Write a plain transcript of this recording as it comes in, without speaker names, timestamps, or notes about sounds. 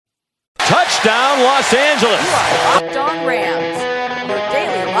Touchdown, Los Angeles. You are Locked On Rams, your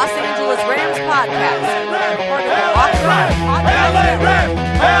daily Los Angeles Rams podcast. Part of the Locked On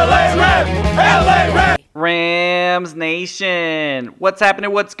Podcast Network. Rams Nation, what's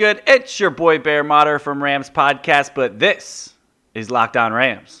happening? What's good? It's your boy Bear Motter from Rams Podcast, but this is Locked On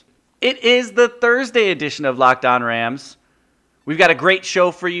Rams. It is the Thursday edition of Locked On Rams. We've got a great show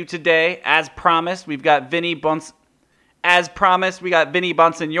for you today. As promised, we got Vinny Bonsignore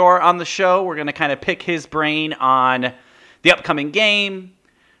on the show. We're going to kind of pick his brain on the upcoming game,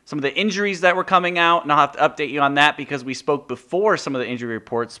 some of the injuries that were coming out, and I'll have to update you on that because we spoke before some of the injury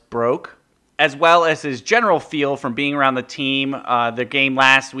reports broke, as well as his general feel from being around the team, the game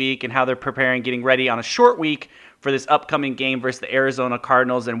last week, and how they're preparing, getting ready on a short week for this upcoming game versus the Arizona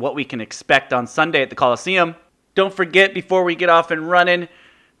Cardinals and what we can expect on Sunday at the Coliseum. Don't forget, before we get off and running,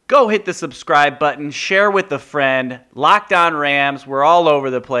 go hit the subscribe button, share with a friend. Locked On Rams, we're all over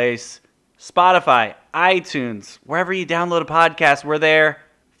the place. Spotify, iTunes, wherever you download a podcast, we're there.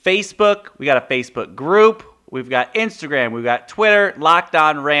 Facebook, we got a Facebook group. We've got Instagram, we've got Twitter, Locked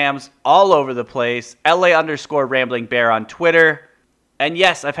On Rams, all over the place. LA_Rambling Bear on Twitter. And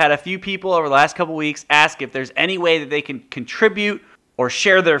yes, I've had a few people over the last couple weeks ask if there's any way that they can contribute or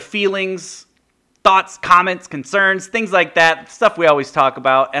share their feelings, thoughts, comments, concerns, things like that, stuff we always talk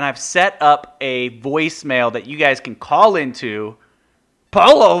about. And I've set up a voicemail that you guys can call into.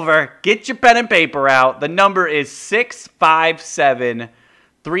 Pull over, get your pen and paper out. The number is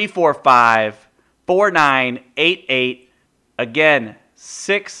 657-345-4988. Again,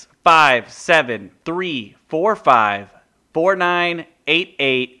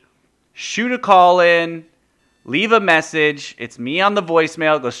 657-345-4988. Shoot a call in. Leave a message. It's me on the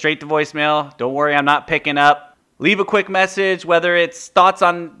voicemail. Go straight to voicemail. Don't worry, I'm not picking up. Leave a quick message, whether it's thoughts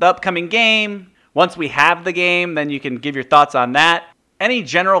on the upcoming game. Once we have the game, then you can give your thoughts on that. Any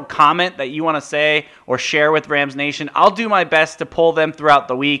general comment that you want to say or share with Rams Nation, I'll do my best to pull them throughout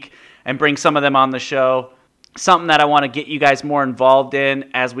the week and bring some of them on the show. Something that I want to get you guys more involved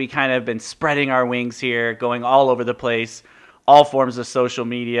in as we kind of been spreading our wings here, going all over the place. All forms of social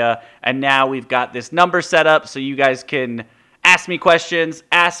media, and now we've got this number set up so you guys can ask me questions,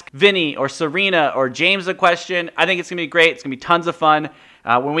 ask Vinny or Serena or James a question. I think it's going to be great. It's going to be tons of fun.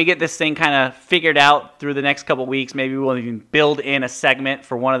 When we get this thing kind of figured out through the next couple weeks, maybe we'll even build in a segment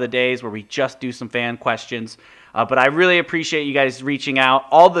for one of the days where we just do some fan questions. But I really appreciate you guys reaching out.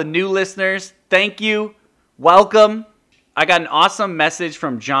 All the new listeners, thank you. Welcome. I got an awesome message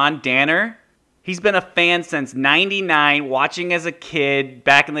from John Danner. He's been a fan since '99, watching as a kid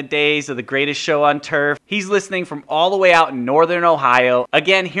back in the days of the greatest show on turf. He's listening from all the way out in northern Ohio.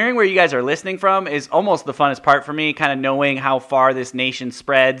 Again, hearing where you guys are listening from is almost the funnest part for me, kind of knowing how far this nation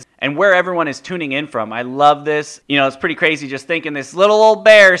spreads and where everyone is tuning in from. I love this. You know, it's pretty crazy just thinking this little old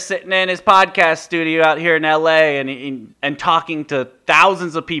bear sitting in his podcast studio out here in LA and talking to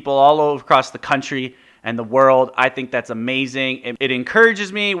thousands of people all over across the country and the world. I think that's amazing. It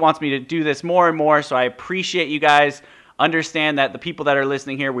encourages me, wants me to do this more and more, so I appreciate you guys. Understand that the people that are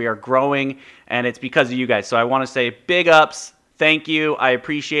listening here, we are growing, and it's because of you guys. So I want to say big ups. Thank you. I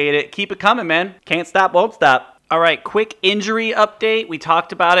appreciate it. Keep it coming, man. Can't stop, won't stop. All right, quick injury update. We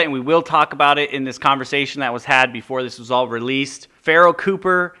talked about it, and we will talk about it in this conversation that was had before this was all released. Pharoh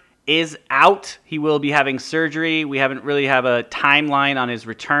Cooper is out. He will be having surgery. We haven't really have a timeline on his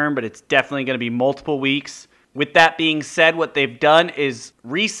return, but it's definitely going to be multiple weeks. With that being said, what they've done is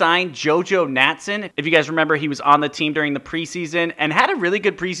re-sign JoJo Natson. If you guys remember, he was on the team during the preseason and had a really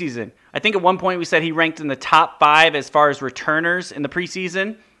good preseason. I think at one point we said he ranked in the top 5 as far as returners in the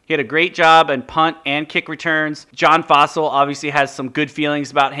preseason. He had a great job in punt and kick returns. John Fossil obviously has some good feelings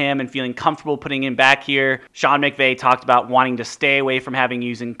about him and feeling comfortable putting him back here. Sean McVay talked about wanting to stay away from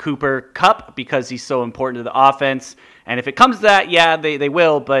using Cooper Kupp because he's so important to the offense. And if it comes to that, yeah, they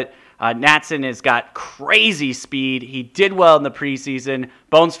will. But Natson has got crazy speed. He did well in the preseason.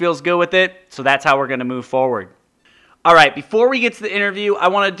 Bones feels good with it, so that's how we're going to move forward. All right, before we get to the interview, I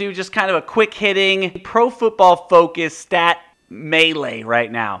want to do just kind of a quick hitting Pro Football Focus stat melee right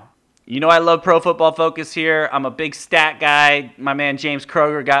now. You know I love Pro Football Focus here. I'm a big stat guy. My man James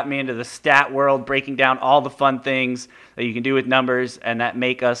Kroger got me into the stat world, breaking down all the fun things that you can do with numbers and that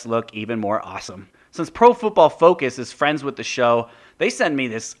make us look even more awesome. Since Pro Football Focus is friends with the show, they send me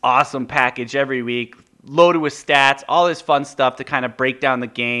this awesome package every week, loaded with stats, all this fun stuff to kind of break down the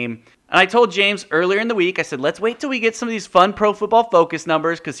game. And I told James earlier in the week, I said, let's wait till we get some of these fun Pro Football Focus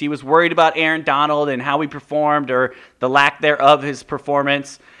numbers because he was worried about Aaron Donald and how he performed or the lack thereof his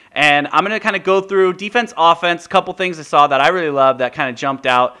performance. And I'm going to kind of go through defense, offense, a couple things I saw that I really loved that kind of jumped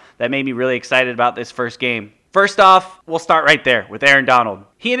out that made me really excited about this first game. First off, we'll start right there with Aaron Donald.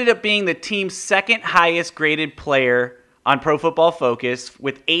 He ended up being the team's second highest graded player on Pro Football Focus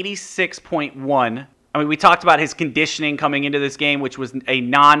with 86.1. I mean, we talked about his conditioning coming into this game, which was a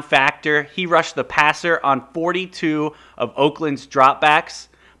non-factor. He rushed the passer on 42 of Oakland's dropbacks,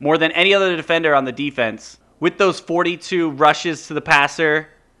 more than any other defender on the defense. With those 42 rushes to the passer,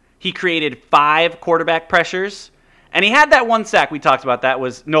 he created 5 quarterback pressures. And he had that one sack we talked about that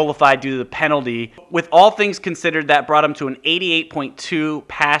was nullified due to the penalty. With all things considered, that brought him to an 88.2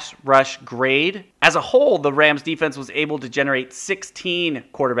 pass rush grade. As a whole, the Rams defense was able to generate 16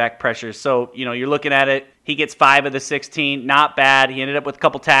 quarterback pressures. So, you're looking at it. He gets 5 of the 16. Not bad. He ended up with a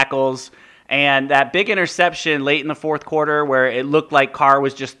couple tackles. And that big interception late in the fourth quarter where it looked like Carr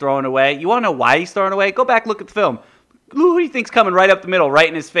was just throwing away. You want to know why he's throwing away? Go back, look at the film. Who do you think's coming right up the middle, right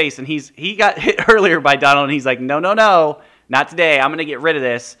in his face? And he got hit earlier by Donald, and he's like, no, not today. I'm going to get rid of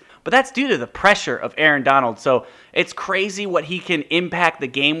this. But that's due to the pressure of Aaron Donald. So it's crazy what he can impact the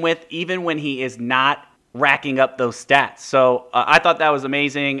game with, even when he is not racking up those stats. So I thought that was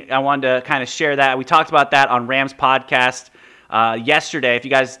amazing. I wanted to kind of share that. We talked about that on Rams podcast yesterday. If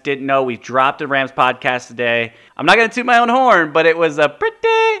you guys didn't know, we dropped a Rams podcast today. I'm not going to toot my own horn, but it was a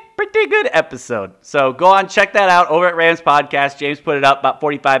pretty good episode. So go on, check that out over at Rams podcast. James put it up about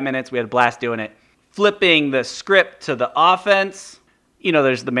 45 minutes. We had a blast doing it. Flipping the script to the offense.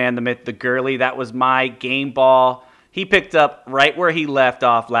 There's the man, the myth, the Gurley. That was my game ball. He picked up right where he left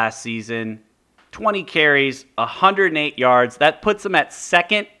off last season. 20 carries, 108 yards. That puts him at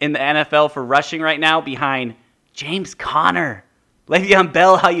second in the NFL for rushing right now behind James Conner. Le'Veon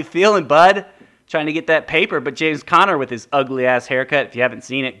Bell, how you feeling, bud? Trying to get that paper, but James Conner with his ugly-ass haircut, if you haven't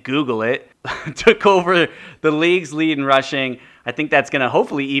seen it, Google it, took over the league's lead in rushing. I think that's going to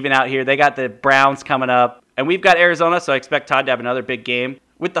hopefully even out here. They got the Browns coming up, and we've got Arizona, so I expect Todd to have another big game.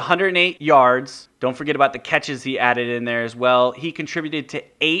 With the 108 yards, don't forget about the catches he added in there as well. He contributed to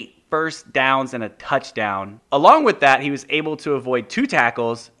 8 first downs and a touchdown. Along with that, he was able to avoid 2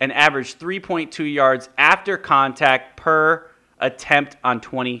 tackles and averaged 3.2 yards after contact per attempt on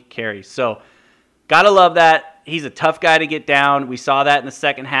 20 carries. So, gotta love that. He's a tough guy to get down. We saw that in the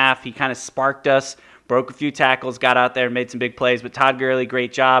second half. He kind of sparked us, broke a few tackles, got out there, made some big plays. But Todd Gurley,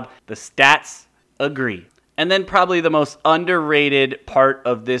 great job. The stats agree. And then probably the most underrated part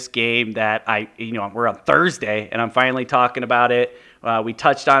of this game that we're on Thursday, and I'm finally talking about it. We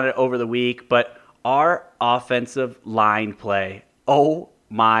touched on it over the week, but our offensive line play, oh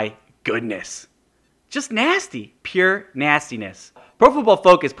my goodness. Just nasty, pure nastiness. Pro Football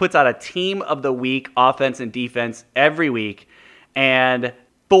Focus puts out a Team of the Week offense and defense every week, and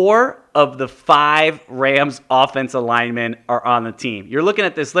 4 of the 5 Rams offensive linemen are on the team. You're looking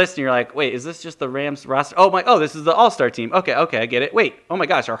at this list and you're like, wait, is this just the Rams roster? Oh, this is the all-star team. Okay, I get it. Wait, oh my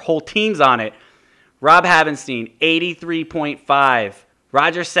gosh, our whole team's on it. Rob Havenstein, 83.5.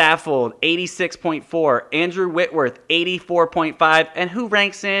 Roger Saffold, 86.4. Andrew Whitworth, 84.5. And who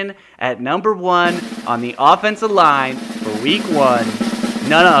ranks in at number 1 on the offensive line for week 1?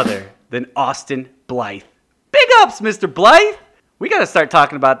 None other than Austin Blythe. Big ups, Mr. Blythe! We got to start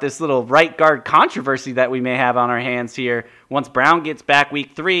talking about this little right guard controversy that we may have on our hands here. Once Brown gets back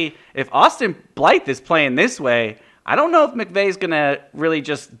week 3, if Austin Blythe is playing this way, I don't know if McVay's going to really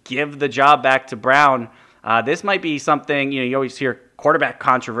just give the job back to Brown. This might be something, you always hear quarterback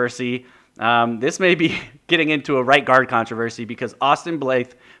controversy. This may be getting into a right guard controversy because Austin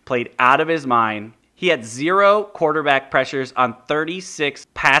Blythe played out of his mind. He had 0 quarterback pressures on 36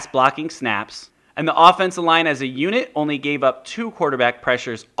 pass blocking snaps. And the offensive line as a unit only gave up 2 quarterback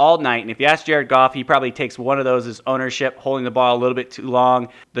pressures all night. And if you ask Jared Goff, he probably takes one of those as ownership, holding the ball a little bit too long.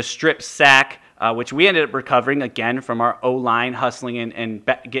 The strip sack, which we ended up recovering again from our O-line hustling and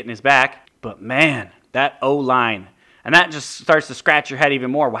getting his back. But man, that O-line. And that just starts to scratch your head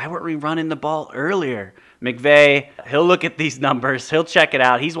even more. Why weren't we running the ball earlier? McVay, he'll look at these numbers. He'll check it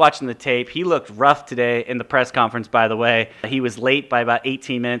out. He's watching the tape. He looked rough today in the press conference, by the way. He was late by about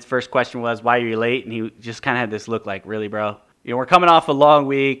 18 minutes. First question was, why are you late? And he just kind of had this look like, really, bro? We're coming off a long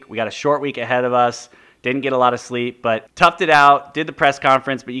week. We got a short week ahead of us. Didn't get a lot of sleep, but toughed it out. Did the press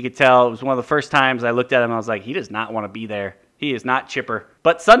conference, but you could tell it was one of the first times I looked at him and I was like, he does not want to be there. He is not chipper.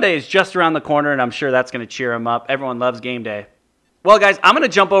 But Sunday is just around the corner, and I'm sure that's going to cheer him up. Everyone loves game day. Well, guys, I'm going to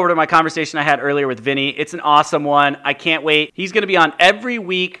jump over to my conversation I had earlier with Vinny. It's an awesome one. I can't wait. He's going to be on every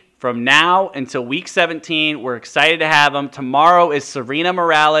week from now until week 17. We're excited to have him. Tomorrow is Serena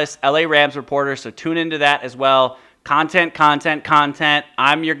Morales, LA Rams reporter, so tune into that as well. Content.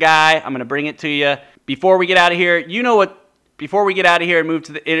 I'm your guy. I'm going to bring it to you. Before we get out of here, before we get out of here and move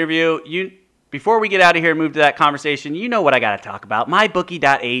to the interview, Before we get out of here and move to that conversation, you know what I got to talk about.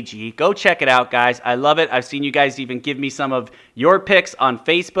 MyBookie.ag. Go check it out, guys. I love it. I've seen you guys even give me some of your picks on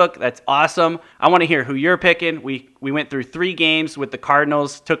Facebook. That's awesome. I want to hear who you're picking. We went through 3 games with the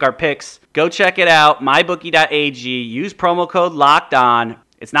Cardinals, took our picks. Go check it out. MyBookie.ag. Use promo code LOCKEDON.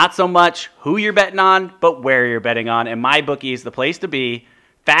 It's not so much who you're betting on, but where you're betting on. And MyBookie is the place to be.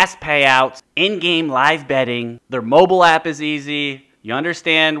 Fast payouts, in-game live betting. Their mobile app is easy. You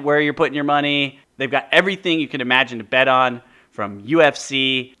understand where you're putting your money. They've got everything you can imagine to bet on, from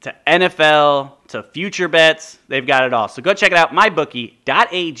UFC to NFL to future bets. They've got it all. So go check it out,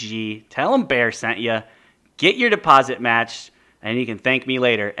 mybookie.ag. Tell them Bear sent you. Get your deposit matched, and you can thank me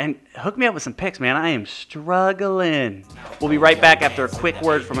later. And hook me up with some picks, man. I am struggling. We'll be right back after a quick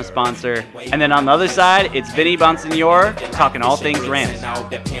word from a sponsor. And then on the other side, it's Vinny Bonsignore talking all things Rams.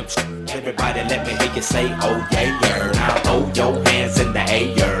 Everybody let me hear you say, oh yeah, now throw your hands in the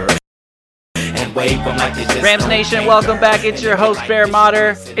air and wave them like they just Rams Nation, welcome back. It's your host, Bear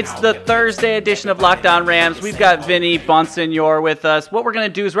Motter. It's the Thursday edition of Locked On Rams. We've got Vinny Bonsignore with us. What we're going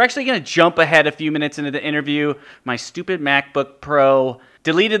to do is we're actually going to jump ahead a few minutes into the interview. My stupid MacBook Pro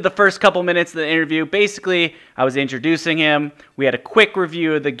deleted the first couple minutes of the interview. Basically, I was introducing him. We had a quick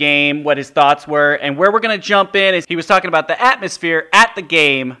review of the game, what his thoughts were, and where we're going to jump in is he was talking about the atmosphere at the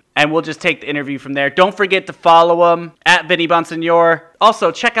game, and we'll just take the interview from there. Don't forget to follow him at Vinny Bonsignore.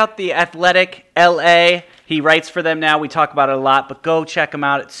 Also, check out The Athletic LA. He writes for them now. We talk about it a lot, but go check him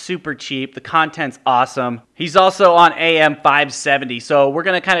out. It's super cheap. The content's awesome. He's also on AM 570, so we're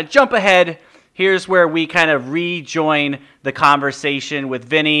going to kind of jump ahead. Here's where we kind of rejoin the conversation with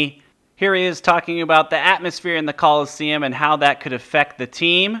Vinny. Here he is talking about the atmosphere in the Coliseum and how that could affect the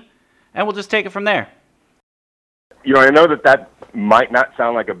team. And we'll just take it from there. You know, I know that might not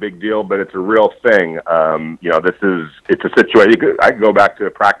sound like a big deal, but it's a real thing. It's a situation. I can go back to a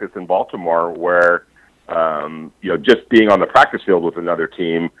practice in Baltimore where, just being on the practice field with another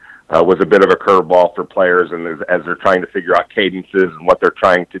team was a bit of a curveball for players, and as they're trying to figure out cadences and what they're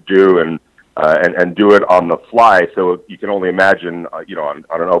trying to do, and do it on the fly. So you can only imagine, on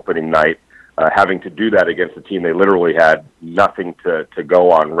an opening night, having to do that against a team they literally had nothing to go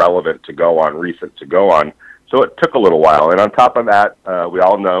on, relevant to go on, recent to go on. So it took a little while. And on top of that, we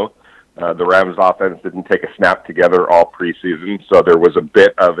all know the Rams offense didn't take a snap together all preseason. So there was a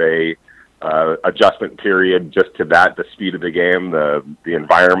bit of a adjustment period just to that, the speed of the game, the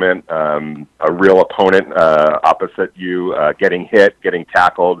environment, a real opponent opposite you, getting hit, getting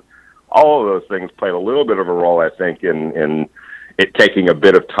tackled. All of those things played a little bit of a role, I think, in it taking a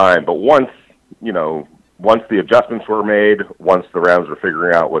bit of time. But once the adjustments were made, once the Rams were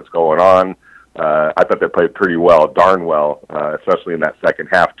figuring out what's going on, I thought they played pretty well, darn well, especially in that second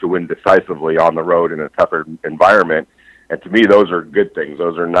half, to win decisively on the road in a tougher environment. And to me, those are good things.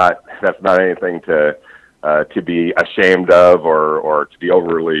 That's not anything to be ashamed of or to be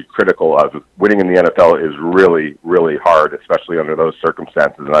overly critical of. Winning in the NFL is really, really hard, especially under those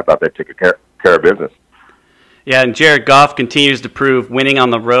circumstances, and I thought they took care of business. Yeah, and Jared Goff continues to prove winning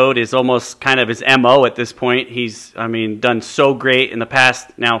on the road is almost kind of his MO at this point. He's, done so great in the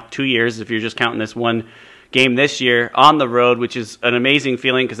past now 2 years, if you're just counting this one game this year, on the road, which is an amazing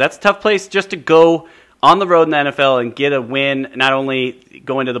feeling because that's a tough place just to go on the road in the NFL and get a win, not only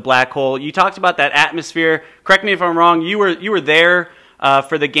go into the black hole. You talked about that atmosphere. Correct me if I'm wrong. You were there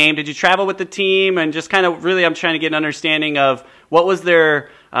for the game. Did you travel with the team? And just kind of really I'm trying to get an understanding of what was their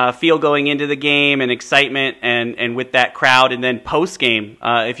feel going into the game and excitement and with that crowd, and then post-game,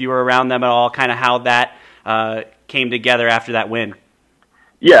 if you were around them at all, kind of how that came together after that win.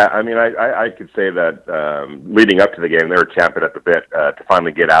 Yeah, I could say that leading up to the game, they were champing at the bit to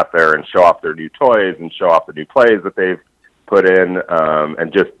finally get out there and show off their new toys and show off the new plays that they've put in,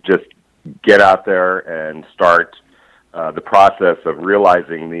 and just get out there and start the process of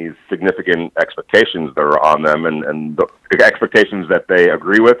realizing these significant expectations that are on them, and the expectations that they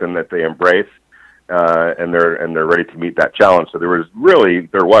agree with and that they embrace, and they're ready to meet that challenge. So there was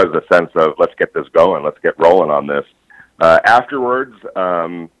a sense of, let's get this going, let's get rolling on this. Afterwards,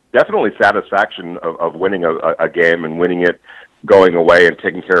 definitely satisfaction of winning a game and winning it, going away and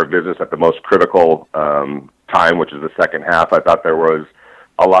taking care of business at the most critical time, which is the second half. I thought there was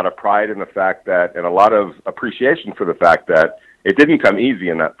a lot of pride in the fact that, and a lot of appreciation for the fact that it didn't come easy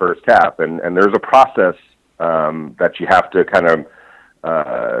in that first half. And there's a process that you have to kind of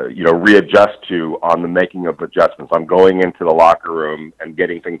readjust to on the making of adjustments, on going into the locker room and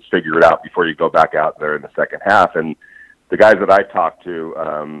getting things figured out before you go back out there in the second half. And the guys that I talked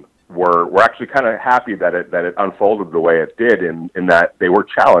to were actually kind of happy that it unfolded the way it did, in that they were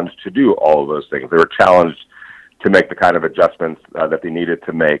challenged to do all of those things. They were challenged to make the kind of adjustments that they needed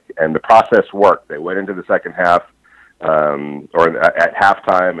to make. And the process worked. They went into the second half, or at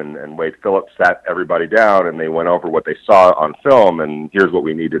halftime, and Wade Phillips sat everybody down, and they went over what they saw on film, and here's what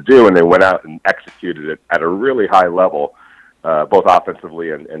we need to do. And they went out and executed it at a really high level, both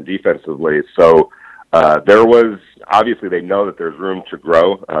offensively and defensively. So there was, obviously they know that there's room to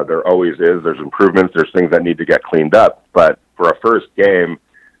grow. There always is. There's improvements. There's things that need to get cleaned up. But for a first game,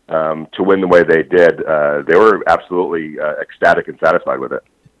 to win the way they did, they were absolutely ecstatic and satisfied with it.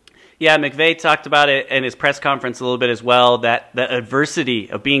 Yeah, McVay talked about it in his press conference a little bit as well, that the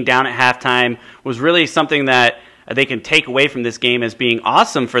adversity of being down at halftime was really something that they can take away from this game as being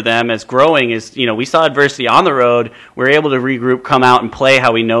awesome for them, as growing. Is, we saw adversity on the road. We're able to regroup, come out and play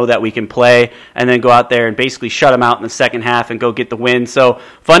how we know that we can play, and then go out there and basically shut them out in the second half and go get the win. So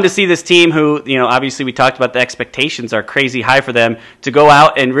fun to see this team who, obviously we talked about the expectations are crazy high for them, to go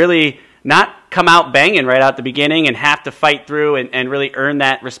out and really not come out banging right out the beginning and have to fight through and really earn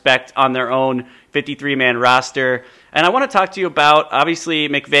that respect on their own 53-man roster. And I want to talk to you about, obviously,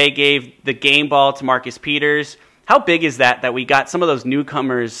 McVay gave the game ball to Marcus Peters. How big is that we got some of those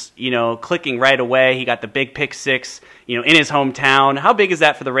newcomers, clicking right away? He got the big pick six, in his hometown. How big is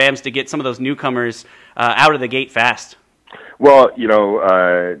that for the Rams to get some of those newcomers out of the gate fast? Well,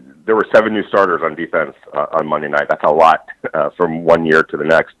 there were 7 new starters on defense on Monday night. That's a lot from one year to the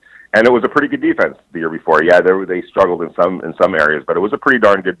next. And it was a pretty good defense the year before. Yeah, they struggled in some areas, but it was a pretty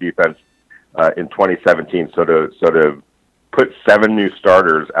darn good defense in 2017. So to put 7 new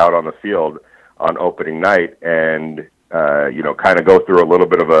starters out on the field on opening night, and kind of go through a little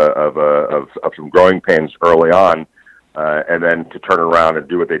bit of some growing pains early on, and then to turn around and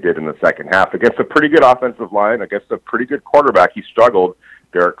do what they did in the second half against a pretty good offensive line, against a pretty good quarterback. He struggled.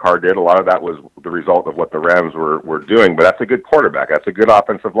 Derek Carr did. A lot of that was the result of what the Rams were doing, but that's a good quarterback. That's a good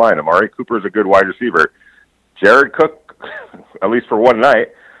offensive line. Amari Cooper is a good wide receiver. Jared Cook, at least for one night,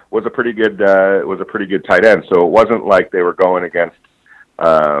 was a pretty good tight end. So it wasn't like they were going against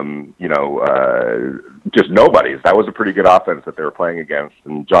just nobodies. That was a pretty good offense that they were playing against,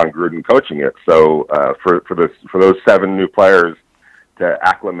 and John Gruden coaching it. So for those 7 new players to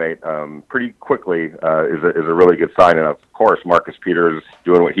acclimate pretty quickly is a really good sign. And of course, Marcus Peters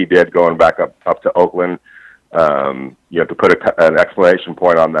doing what he did, going back up to Oakland. To put an exclamation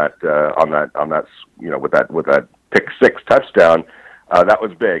point on that with that pick six touchdown, that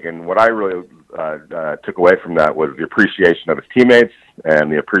was big. And what I really took away from that was the appreciation of his teammates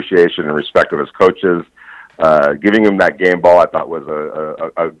and the appreciation and respect of his coaches. Giving him that game ball, I thought, was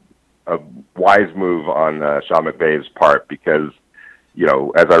a wise move on Sean McVay's part, because,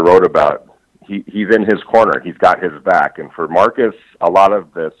 as I wrote about, he's in his corner. He's got his back. And for Marcus, a lot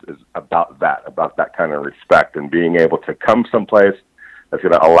of this is about that kind of respect and being able to come someplace that's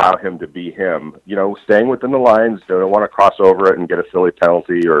going to allow him to be him, staying within the lines. Don't want to cross over it and get a silly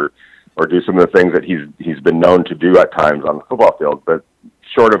penalty or do some of the things that he's been known to do at times on the football field. But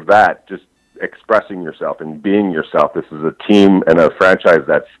short of that, just expressing yourself and being yourself. This is a team and a franchise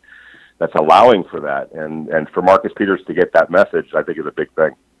that's allowing for that. And for Marcus Peters to get that message, I think is a big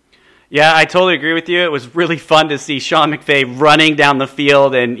thing. Yeah, I totally agree with you. It was really fun to see Sean McVay running down the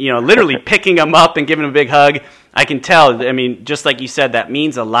field and, literally picking him up and giving him a big hug. I can tell, just like you said, that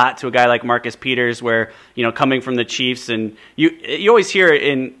means a lot to a guy like Marcus Peters, where, coming from the Chiefs, and you always hear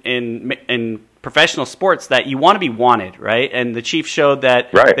in professional sports that you want to be wanted, right? And the Chiefs showed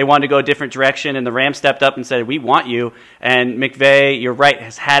that they wanted to go a different direction, and the Rams stepped up and said, we want you. And McVay, you're right,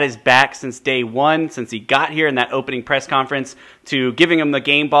 has had his back since day one, since he got here in that opening press conference, to giving him the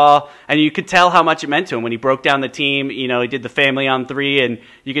game ball. And you could tell how much it meant to him when he broke down the team. He did the family on 3, and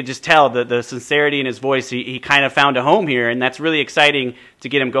you could just tell the sincerity in his voice. He kind of found a home here, and that's really exciting to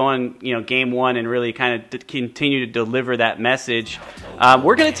get him going, game one, and really kind of continue to deliver that message.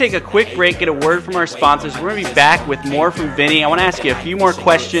 We're going to take a quick break, get a word from our sponsors. We're going to be back with more from Vinny. I want to ask you a few more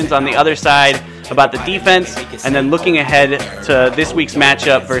questions on the other side about the defense, and then looking ahead to this week's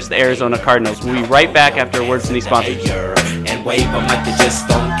matchup versus the Arizona Cardinals. We'll be right back after a word from these sponsors. And wave them like they just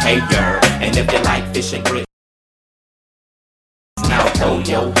don't care. And if you like fish and grits, now throw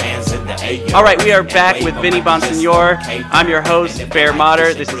your hands in the air. All right, we are back with Vinny Bonsignore. I'm your host, Bear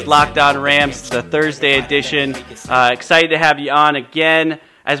Motter. This is Locked On Rams, the Thursday edition. Excited to have you on again.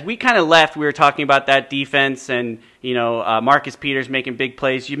 As we kind of left, we were talking about that defense and, Marcus Peters making big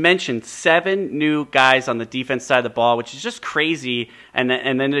plays. You mentioned 7 new guys on the defense side of the ball, which is just crazy. And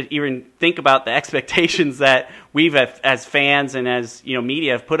then to even think about the expectations that we've, as fans and as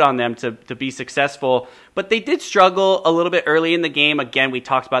media, have put on them to be successful. But they did struggle a little bit early in the game. Again, we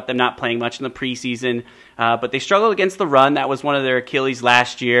talked about them not playing much in the preseason, but they struggled against the run. That was one of their Achilles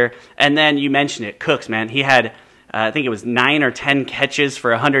last year. And then you mentioned it, Cooks, man. He had I think it was 9 or 10 catches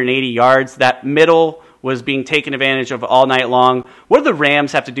for 180 yards. That middle was being taken advantage of all night long. What do the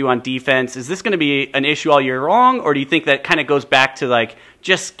Rams have to do on defense? Is this going to be an issue all year long, or do you think that kind of goes back to like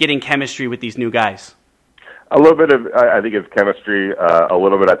just getting chemistry with these new guys? A little bit of, I think, it's chemistry. A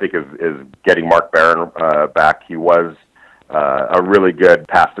little bit, I think, is getting Mark Barron back. He was a really good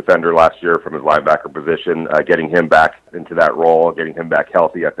pass defender last year from his linebacker position. Getting him back into that role, getting him back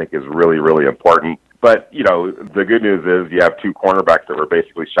healthy, I think, is really, really important. But, you know, the good news is you have two cornerbacks that were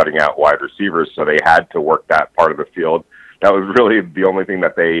basically shutting out wide receivers, so they had to work that part of the field. That was really the only thing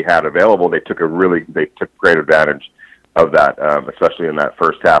that they had available. They took great advantage of that, especially in that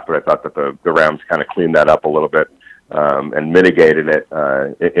first half. But I thought that the Rams kind of cleaned that up a little bit and mitigated it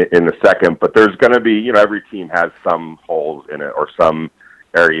in the second. But there's going to be, you know, every team has some holes in it or some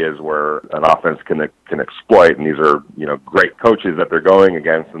areas where an offense can exploit. And these are, you know, great coaches that they're going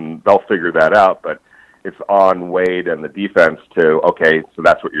against, and they'll figure that out. But it's on Wade and the defense to, okay, so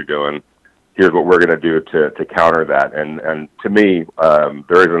that's what you're doing. Here's what we're going to do to counter that. And to me,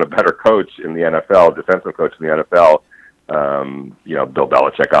 there isn't a better coach in the NFL, defensive coach in the NFL. You know, Bill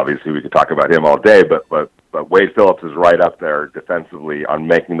Belichick, obviously, we could talk about him all day, but Wade Phillips is right up there defensively on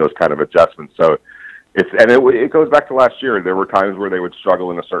making those kind of adjustments. So it goes back to last year. There were times where they would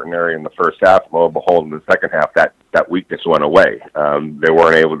struggle in a certain area in the first half. Lo and behold, in the second half, that weakness went away. They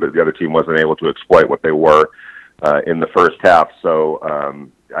weren't able to, the other team wasn't able to exploit what they were in the first half. So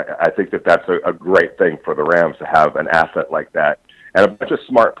I think that's a great thing for the Rams to have an asset like that. And a bunch of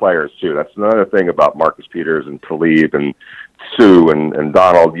smart players, too. That's another thing about Marcus Peters and Talib and Sue and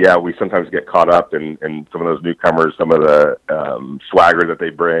Donald. Yeah, we sometimes get caught up in some of those newcomers, some of the swagger that they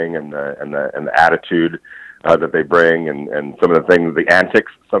bring and the attitude that they bring and some of the things, the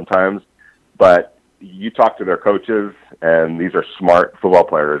antics sometimes. But you talk to their coaches, and these are smart football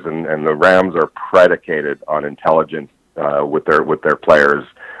players, and the Rams are predicated on intelligence with their players.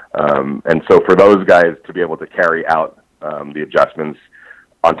 And so for those guys to be able to carry out the adjustments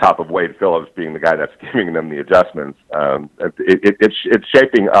on top of Wade Phillips being the guy that's giving them the adjustments, it's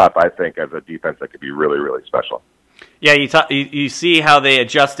shaping up, I think, as a defense that could be really, really special. Yeah, you see how they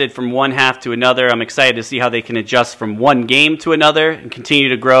adjusted from one half to another. I'm excited to see how they can adjust from one game to another and continue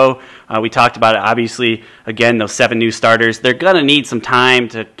to grow. We talked about it, obviously, again, those 7 new starters. They're going to need some time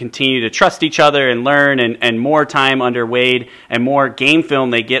to continue to trust each other and learn, and more time under Wade and more game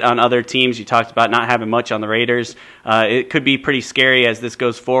film they get on other teams. You talked about not having much on the Raiders. It could be pretty scary as this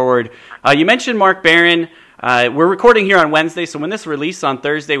goes forward. You mentioned Mark Barron. We're recording here on Wednesday, so when this releases on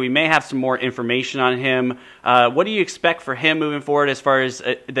Thursday, we may have some more information on him. What do you expect for him moving forward as far as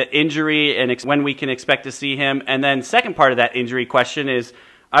the injury and when we can expect to see him? And then second part of that injury question is,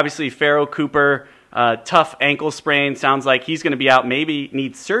 obviously, Pharoh Cooper, tough ankle sprain. Sounds like he's going to be out, maybe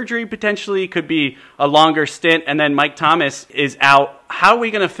needs surgery potentially, could be a longer stint. And then Mike Thomas is out. How are we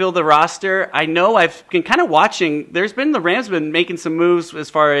going to fill the roster? I know I've been kind of watching. The Rams have been making some moves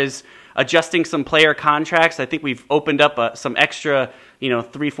as far as adjusting some player contracts. I think we've opened up some extra, $3,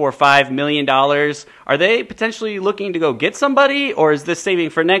 $4, $5 million. Are they potentially looking to go get somebody, or is this saving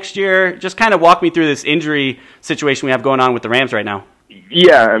for next year? Just kind of walk me through this injury situation we have going on with the Rams right now.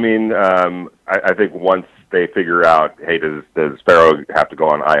 Yeah, I mean, I think once they figure out, hey, does Pharoh have to go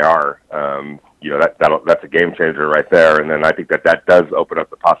on IR? That's a game changer right there. And then I think that does open up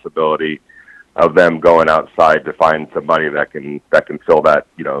the possibility of them going outside to find somebody that can fill that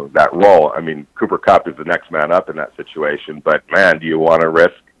that role. I mean, Cooper Kupp is the next man up in that situation, but man, do you want to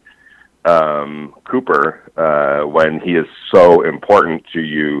risk Cooper when he is so important to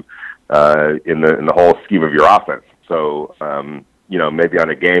you in the whole scheme of your offense? So maybe on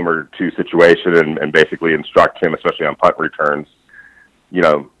a game or two situation and basically instruct him, especially on punt returns.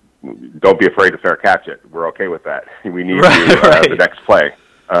 Don't be afraid to fair catch it. We're okay with that. We need the next play.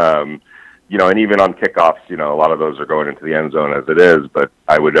 And even on kickoffs, a lot of those are going into the end zone as it is. But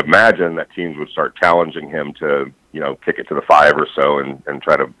I would imagine that teams would start challenging him to, kick it to the 5 or so and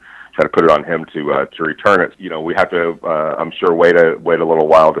try to put it on him to return it. We have to, I'm sure, wait a little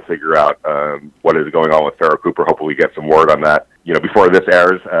while to figure out what is going on with Pharoh Cooper. Hopefully we get some word on that, before this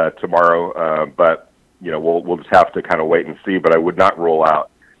airs tomorrow. But we'll just have to kind of wait and see. But I would not rule out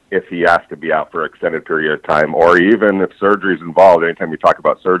if he has to be out for an extended period of time, or even if surgery is involved. Anytime you talk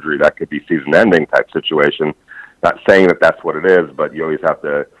about surgery, that could be season-ending type situation. Not saying that that's what it is, but you always have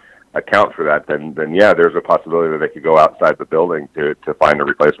to account for that. Then yeah, there's a possibility that they could go outside the building to find a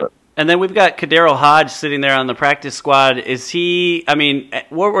replacement. And then we've got Kadero Hodge sitting there on the practice squad.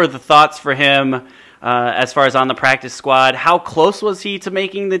 What were the thoughts for him as far as on the practice squad? How close was he to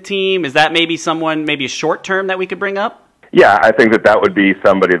making the team? Is that maybe a short term that we could bring up? Yeah, I think that would be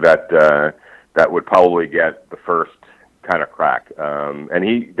somebody that that would probably get the first kind of crack. And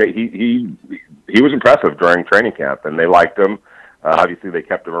he was impressive during training camp, and they liked him. Obviously, they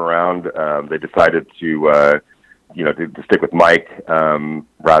kept him around. They decided to stick with Mike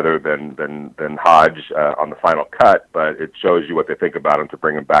rather than Hodge on the final cut. But it shows you what they think about him to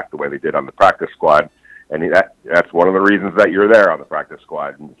bring him back the way they did on the practice squad. And that's one of the reasons that you're there on the practice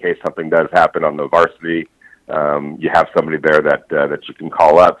squad. In case something does happen on the varsity, you have somebody there that you can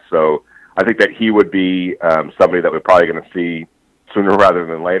call up. So I think that he would be somebody that we're probably going to see sooner rather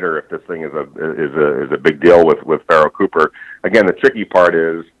than later if this thing is a big deal with Pharaoh Cooper. Again, the tricky part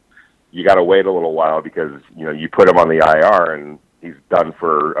is you got to wait a little while because you put him on the IR and he's done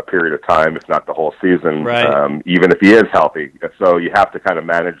for a period of time, if not the whole season, right. Even if he is healthy. So you have to kind of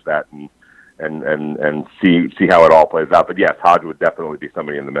manage that and see how it all plays out. But yes, Hodge would definitely be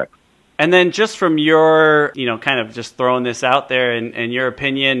somebody in the mix. And then just from your, kind of just throwing this out there and your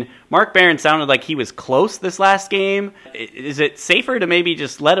opinion, Mark Barron sounded like he was close this last game. Is it safer to maybe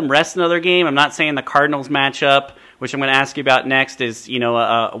just let him rest another game? I'm not saying the Cardinals matchup, which I'm going to ask you about next, is,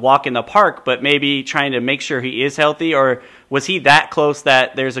 a walk in the park, but maybe trying to make sure he is healthy, or was he that close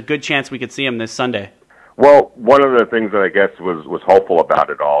that there's a good chance we could see him this Sunday? Well, one of the things that I guess was hopeful about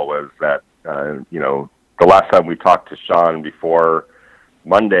it all was that, the last time we talked to Sean before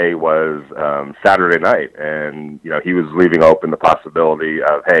Monday was Saturday night, and he was leaving open the possibility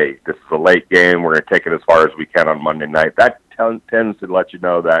of, hey, this is a late game, we're going to take it as far as we can on Monday night. That tends to let you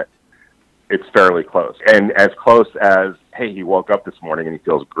know that it's fairly close, and as close as, hey, he woke up this morning and he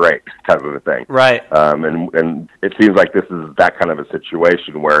feels great, type of a thing. Right. And it seems like this is that kind of a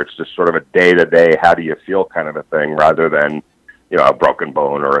situation where it's just sort of a day-to-day, how do you feel kind of a thing, rather than a broken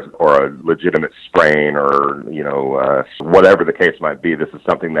bone or a legitimate sprain or, whatever the case might be. This is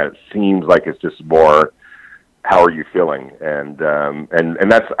something that seems like it's just more, how are you feeling? And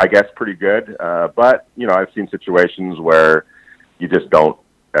that's, I guess, pretty good. But, I've seen situations where you just don't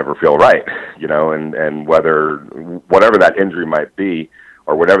ever feel right, and whatever that injury might be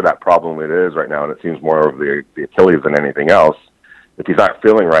or whatever that problem it is right now, and it seems more of the Achilles than anything else, if he's not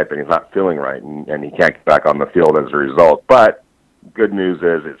feeling right, then he's not feeling right, and he can't get back on the field as a result. But good news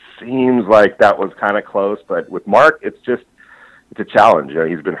is it seems like that was kind of close, but with Mark, it's a challenge.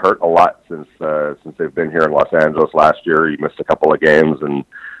 He's been hurt a lot since they've been here in Los Angeles last year. He missed a couple of games and,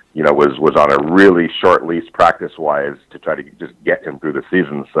 was on a really short leash practice-wise to try to just get him through the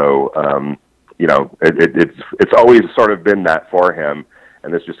season. So, it's always sort of been that for him,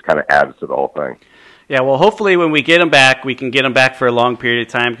 and this just kind of adds to the whole thing. Yeah, well, hopefully when we get him back, we can get him back for a long period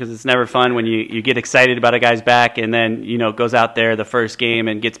of time, because it's never fun when you get excited about a guy's back and then, goes out there the first game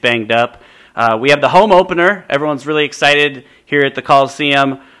and gets banged up. We have the home opener. Everyone's really excited here at the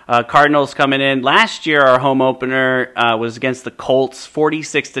Coliseum. Cardinals coming in. Last year, our home opener was against the Colts,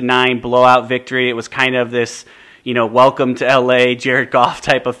 46-9 blowout victory. It was kind of this, welcome to LA, Jared Goff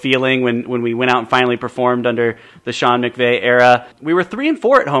type of feeling when we went out and finally performed under the Sean McVay era. We were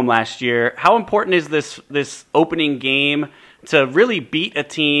 3-4 at home last year. How important is this opening game to really beat a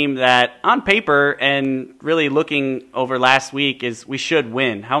team that on paper and really looking over last week is we should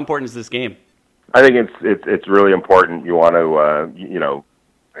win? How important is this game? I think it's really important. You want to,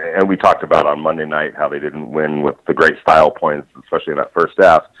 and we talked about on Monday night how they didn't win with the great style points, especially in that first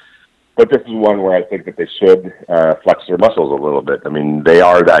half. But this is one where I think that they should flex their muscles a little bit. I mean, they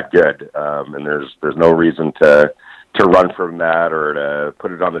are that good, and there's no reason to run from that or to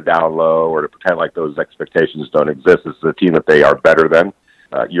put it on the down low or to pretend like those expectations don't exist. This is a team that they are better than.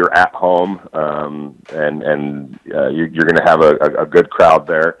 You're at home, and you're going to have a good crowd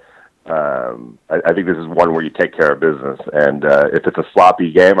there. I think this is one where you take care of business, and if it's a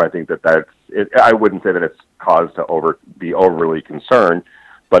sloppy game, I think that's it. I wouldn't say that it's cause to be overly concerned,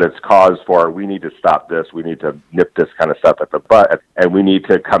 but it's cause for, we need to stop this, we need to nip this kind of stuff at the butt, and we need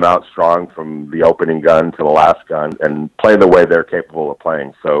to come out strong from the opening gun to the last gun and play the way they're capable of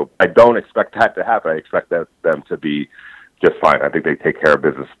playing. So I don't expect that to happen. I expect them to be just fine. I think they take care of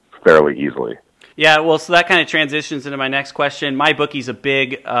business fairly easily. Yeah, well, so that kind of transitions into my next question. MyBookie's a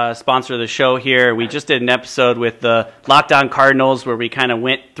big sponsor of the show here. We just did an episode with the Lockdown Cardinals where we kind of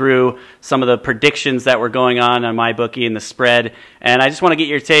went through some of the predictions that were going on MyBookie and the spread. And I just want to get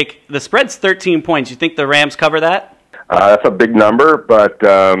your take. The spread's 13 points. You think the Rams cover that? That's a big number, but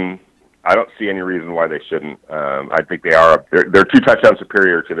I don't see any reason why they shouldn't. I think they're 2 touchdowns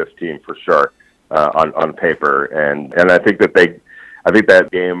superior to this team for sure on paper. And I think that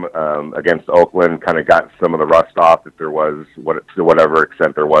game against Oakland kind of got some of the rust off, if there was, to whatever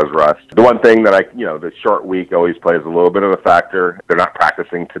extent there was rust. The one thing that the short week always plays a little bit of a factor. They're not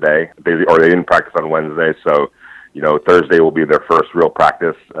practicing today, or they didn't practice on Wednesday, so Thursday will be their first real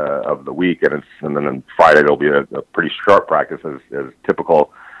practice of the week, and then on Friday it'll be a pretty sharp practice as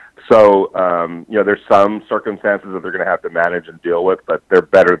typical. So, there's some circumstances that they're going to have to manage and deal with, but they're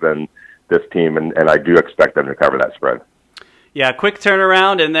better than this team, and I do expect them to cover that spread. Yeah, quick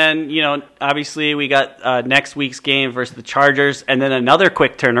turnaround, and then, obviously we got next week's game versus the Chargers, and then another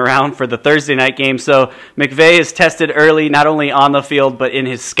quick turnaround for the Thursday night game. So McVay is tested early, not only on the field, but in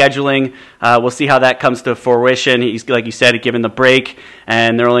his scheduling. We'll see how that comes to fruition. He's, like you said, given the break,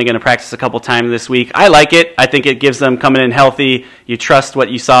 and they're only going to practice a couple times this week. I like it. I think it gives them coming in healthy. You trust what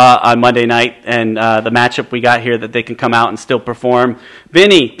you saw on Monday night and the matchup we got here, that they can come out and still perform.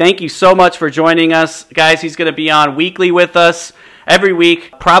 Vinny, thank you so much for joining us. Guys, he's going to be on weekly with us. Every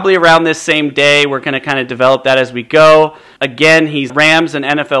week, probably around this same day. We're going to kind of develop that as we go. Again, he's Rams and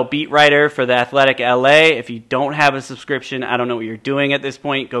NFL beat writer for The Athletic LA. If you don't have a subscription, I don't know what you're doing at this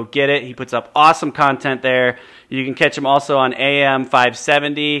point. Go get it. He puts up awesome content there. You can catch him also on AM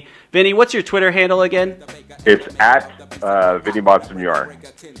 570. Vinny, what's your Twitter handle again? It's at Vinny Bonsignore.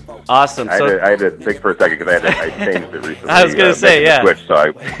 Awesome. I had to think for a second because I changed it recently. I was going to say, yeah. Switch,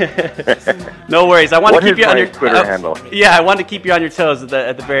 so No worries. I want to keep you on your Twitter handle. Yeah, I wanted to keep you on your toes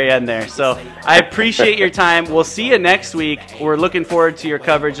at the very end there. So I appreciate your time. We'll see you next week. We're looking forward to your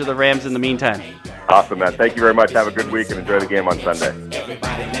coverage of the Rams in the meantime. Awesome, man. Thank you very much. Have a good week and enjoy the game on Sunday.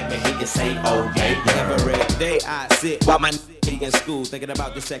 Everybody let me hear you say, oh yeah. Every day I sit while my in school thinking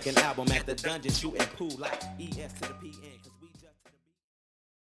about the second album at the dungeon shooting pool like ES to the PN.